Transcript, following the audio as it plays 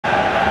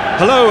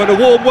Hello and a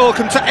warm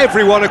welcome to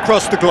everyone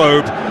across the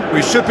globe.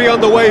 We should be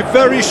on the way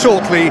very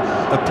shortly.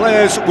 The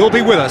players will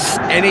be with us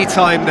any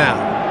time now.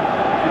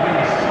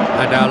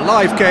 And our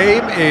live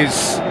game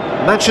is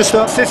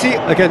Manchester City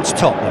against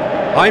Tottenham.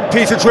 I'm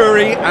Peter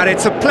Drury and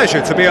it's a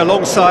pleasure to be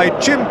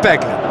alongside Jim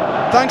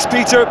Beglin. Thanks,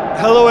 Peter.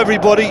 Hello,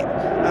 everybody.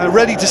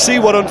 Ready to see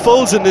what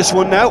unfolds in this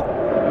one now.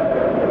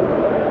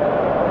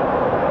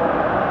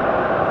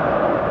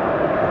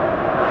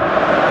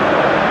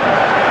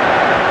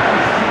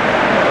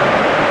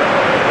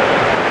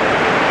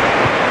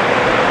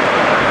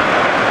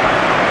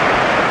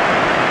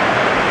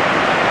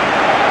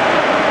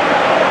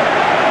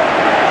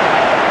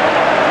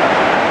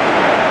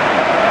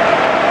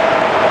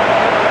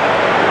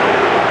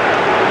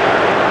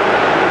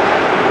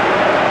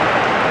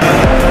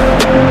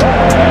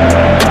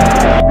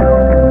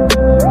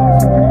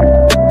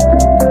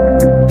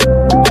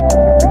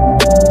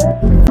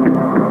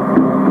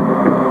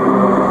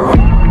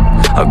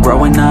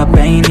 Growing up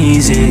ain't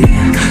easy,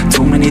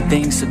 too many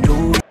things to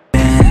do,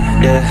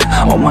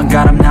 yeah. Oh my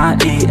God, I'm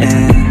not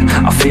eating,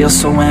 I feel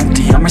so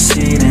empty, I'm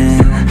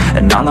receding.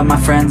 And all of my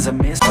friends are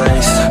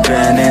misplaced,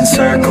 been in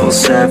circles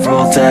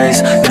several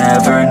days,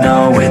 never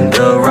knowing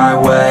the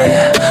right way,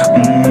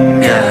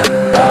 yeah.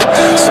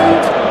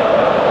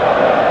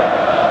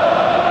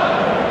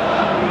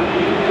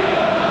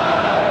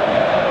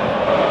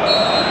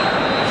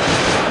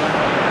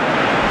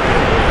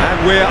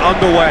 And we're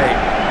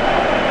underway.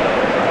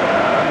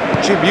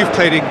 Jim, you've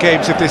played in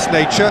games of this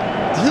nature.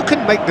 Who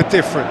can make the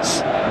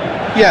difference?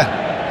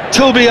 Yeah,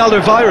 Toby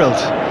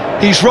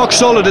Alderweireld. He's rock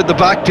solid at the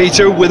back,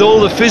 Peter, with all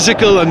the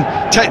physical and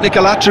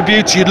technical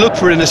attributes you'd look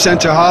for in a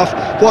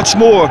centre-half. What's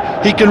more,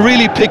 he can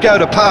really pick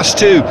out a pass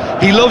too.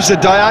 He loves the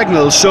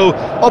diagonals, so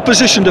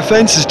opposition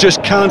defences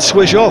just can't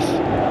swish off.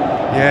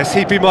 Yes,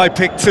 he'd be my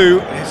pick too.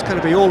 It's going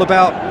to be all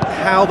about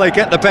how they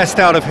get the best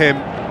out of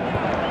him.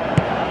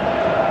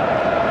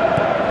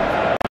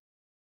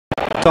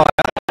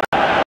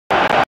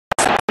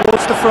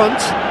 Towards the front.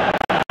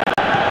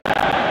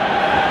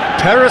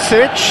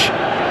 Perisic.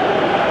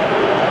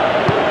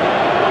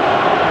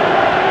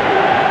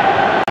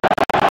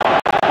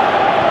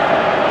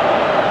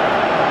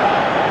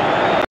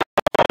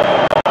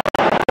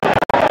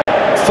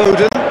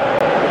 Foden.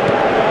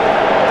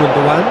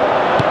 Gundogan.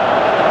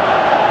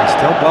 He's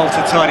done well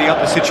to tidy up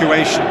the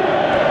situation.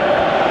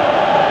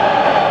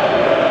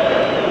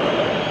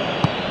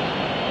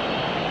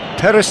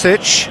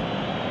 Perisic.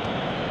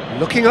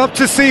 Looking up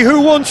to see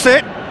who wants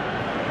it.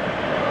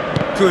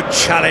 Good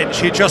challenge,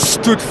 he just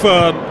stood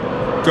firm.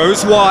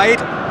 Goes wide.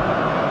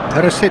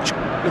 Perisic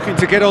looking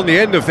to get on the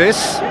end of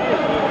this.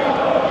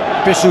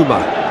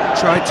 Bissouma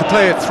tried to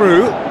play it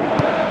through.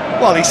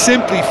 Well, he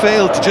simply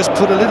failed to just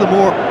put a little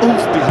more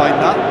oomph behind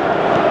that.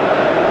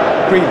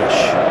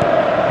 Grealish.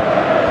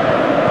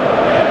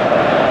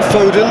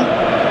 Foden.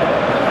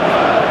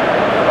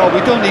 Oh, we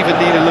don't even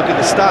need to look at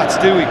the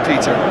stats, do we,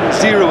 Peter?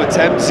 0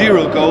 attempts,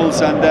 0 goals,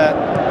 and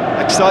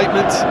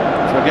excitement,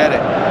 forget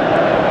it.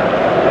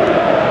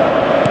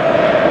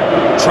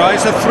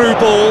 Tries a through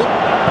ball.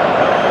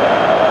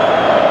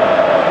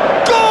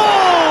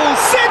 Goal!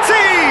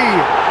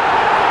 City!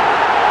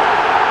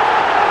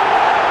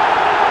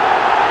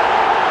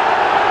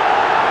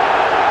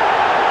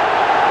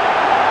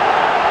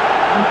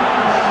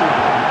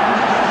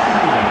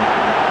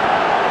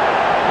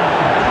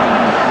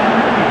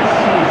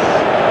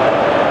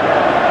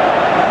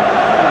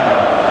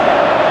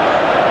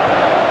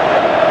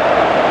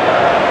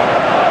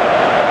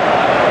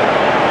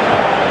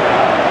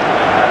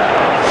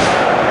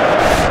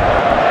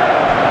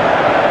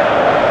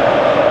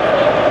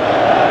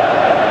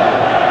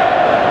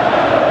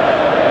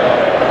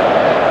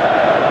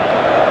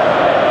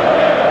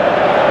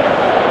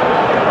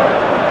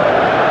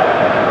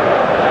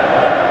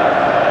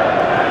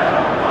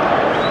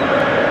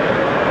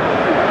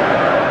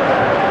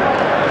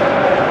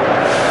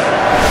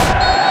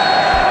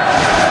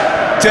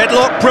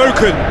 Deadlock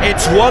broken,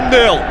 it's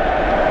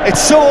 1-0.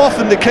 It's so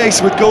often the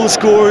case with goal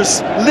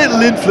scorers, little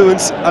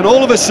influence, and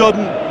all of a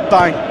sudden,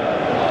 bang.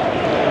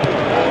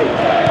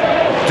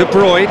 De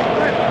Bruyne.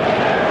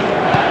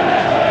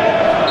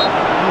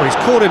 Oh, he's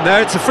caught him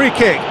there, it's a free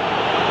kick.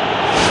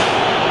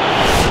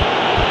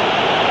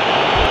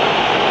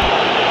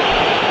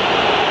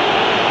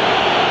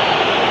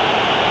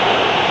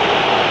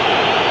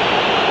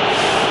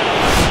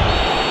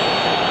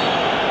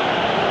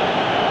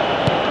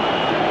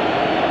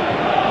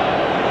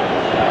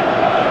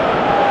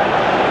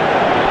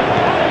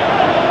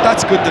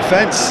 That's good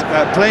defence,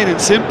 plain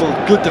and simple,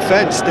 good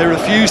defence. They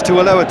refuse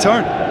to allow a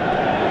turn.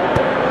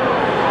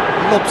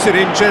 Lobs it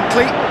in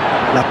gently.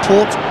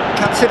 Laporte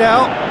cuts it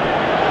out.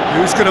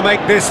 Who's going to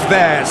make this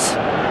theirs?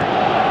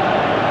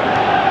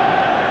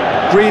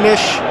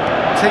 Grealish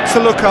takes a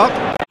look up.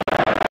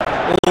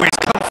 Oh, he's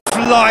come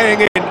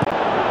flying in.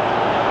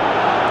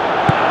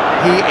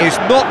 He is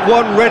not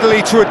one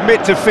readily to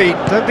admit defeat.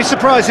 Don't be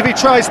surprised if he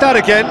tries that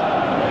again.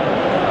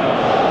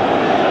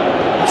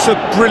 It's a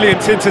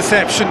brilliant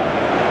interception.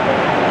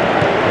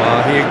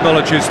 Well, He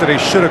acknowledges that he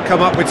should have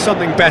come up with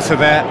something better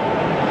there.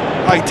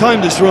 I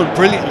timed this run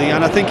brilliantly,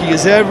 and I think he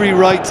has every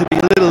right to be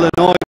a little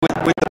annoyed with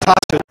the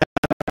passer.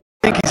 I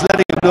think he's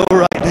letting him know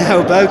right now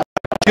about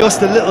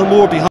just a little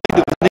more behind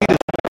him was needed.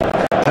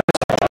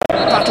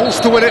 Battles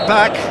to win it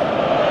back.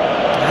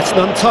 That's an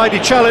untidy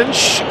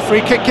challenge.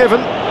 Free kick given.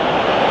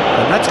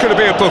 And that's going to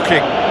be a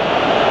booking.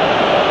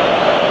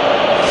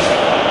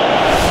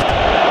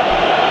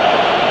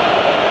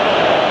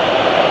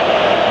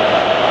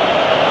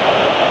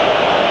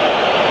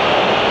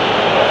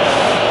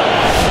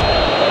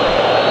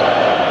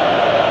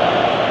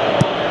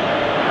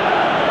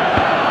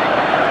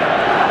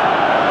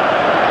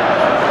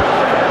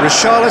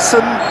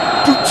 Richarlison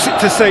boots it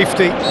to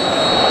safety.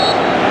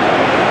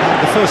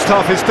 The first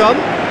half is done.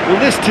 Well,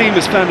 this team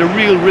has found a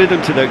real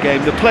rhythm to their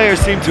game. The players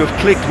seem to have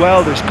clicked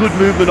well. There's good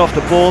movement off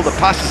the ball. The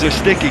passes are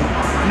sticking.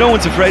 No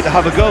one's afraid to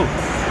have a go.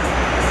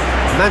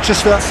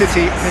 Manchester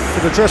City head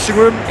for the dressing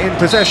room in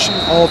possession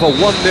of a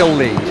 1-0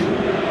 lead.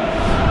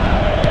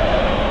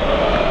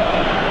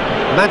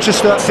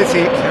 Manchester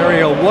City carry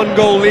a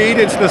 1-goal lead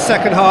into the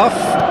second half.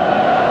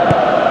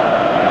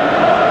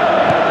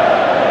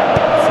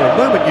 For a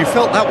moment you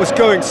felt that was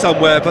going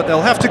somewhere, but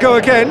they'll have to go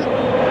again.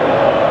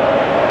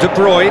 De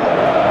Bruyne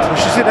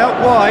pushes it out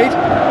wide.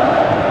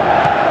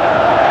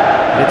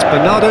 It's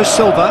Bernardo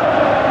Silva.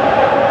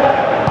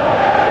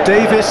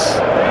 Davis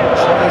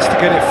tries to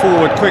get it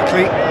forward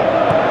quickly.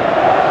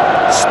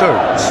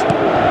 Stones.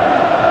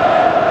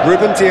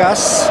 Ruben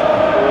Dias.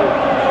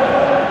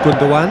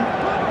 Gundogan.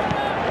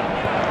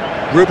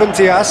 Ruben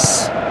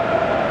Dias.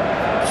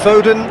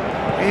 Foden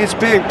is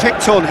being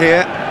picked on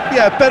here.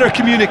 Yeah, better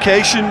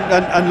communication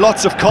and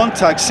lots of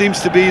contact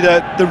seems to be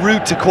the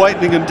route to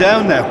quietening him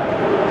down now.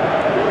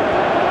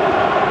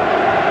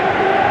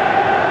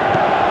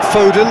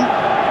 Foden.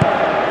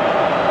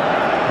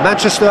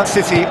 Manchester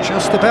City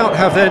just about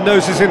have their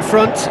noses in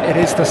front. It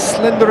is the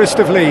slenderest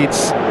of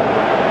leads.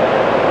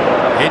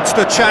 It's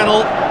the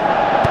channel.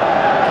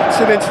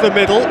 Gets it into the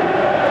middle.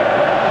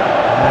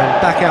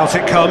 And back out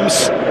it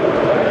comes.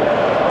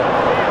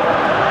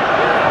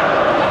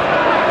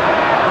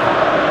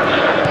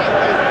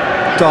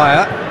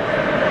 Dyer.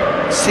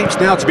 Seems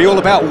now to be all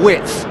about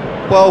width.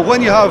 Well,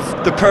 when you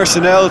have the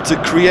personnel to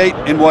create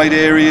in wide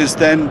areas,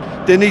 then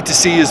they need to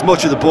see as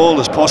much of the ball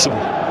as possible.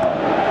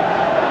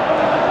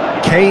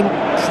 Kane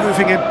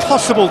proving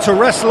impossible to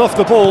wrestle off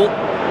the ball.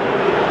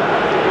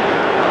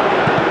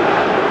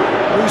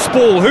 Whose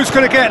ball? Who's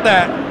going to get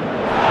that?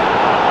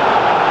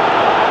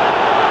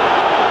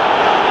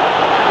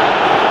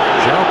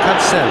 João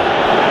Cancelo.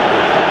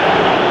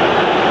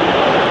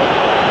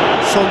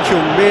 Son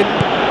Heung-min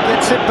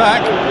gets it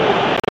back.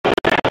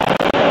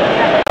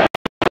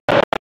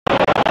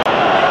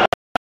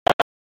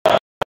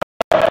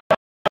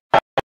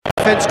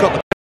 Defence got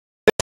the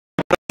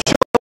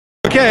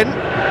again.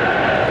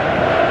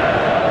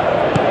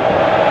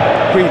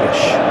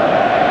 Grealish.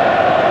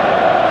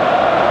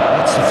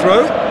 That's the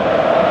throw.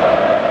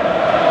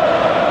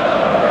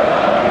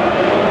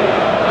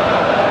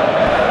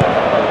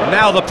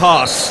 Now the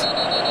pass.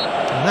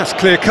 And that's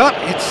clear cut.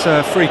 It's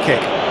a free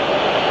kick.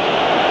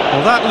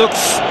 Well, that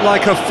looks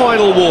like a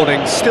final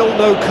warning. Still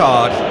no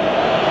card.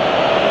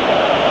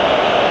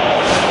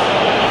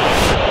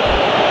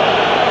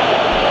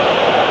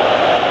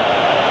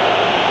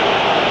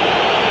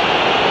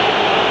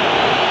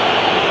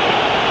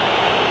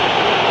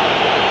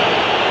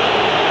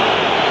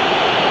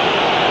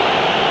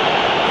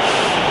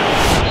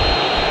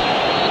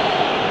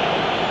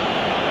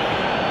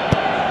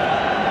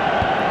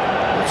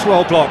 It's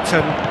well blocked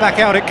and back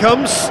out it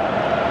comes.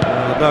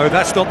 Oh, no,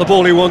 that's not the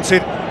ball he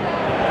wanted.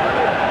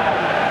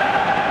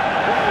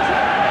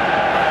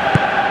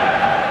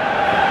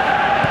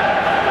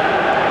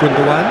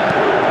 Gundogan.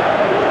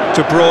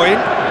 De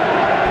Bruyne.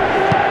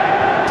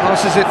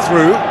 Passes it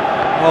through.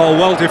 Oh,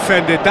 well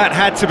defended. That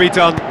had to be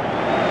done.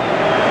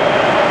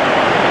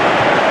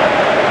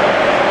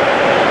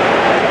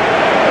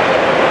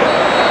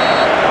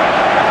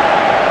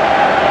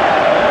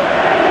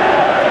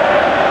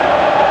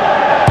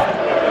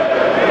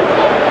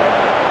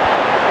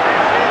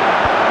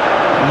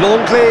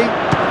 Longley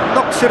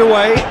knocks it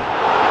away.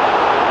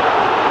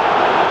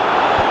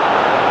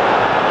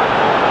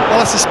 Well,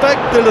 I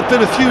suspect there'll have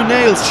been a few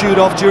nails chewed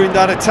off during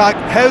that attack.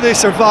 How they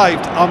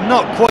survived, I'm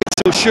not quite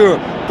so sure,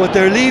 but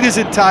their lead is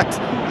intact,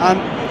 and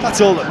that's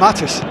all that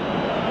matters.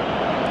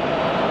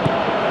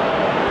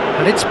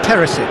 And it's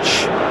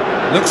Perisic.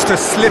 Looks to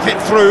slip it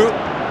through.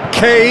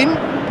 Kane.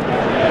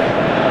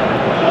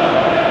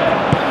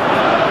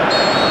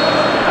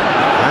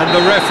 And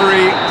the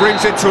referee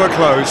brings it to a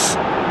close.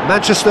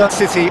 Manchester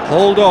City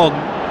hold on.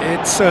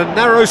 It's a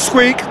narrow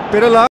squeak, bit of luck.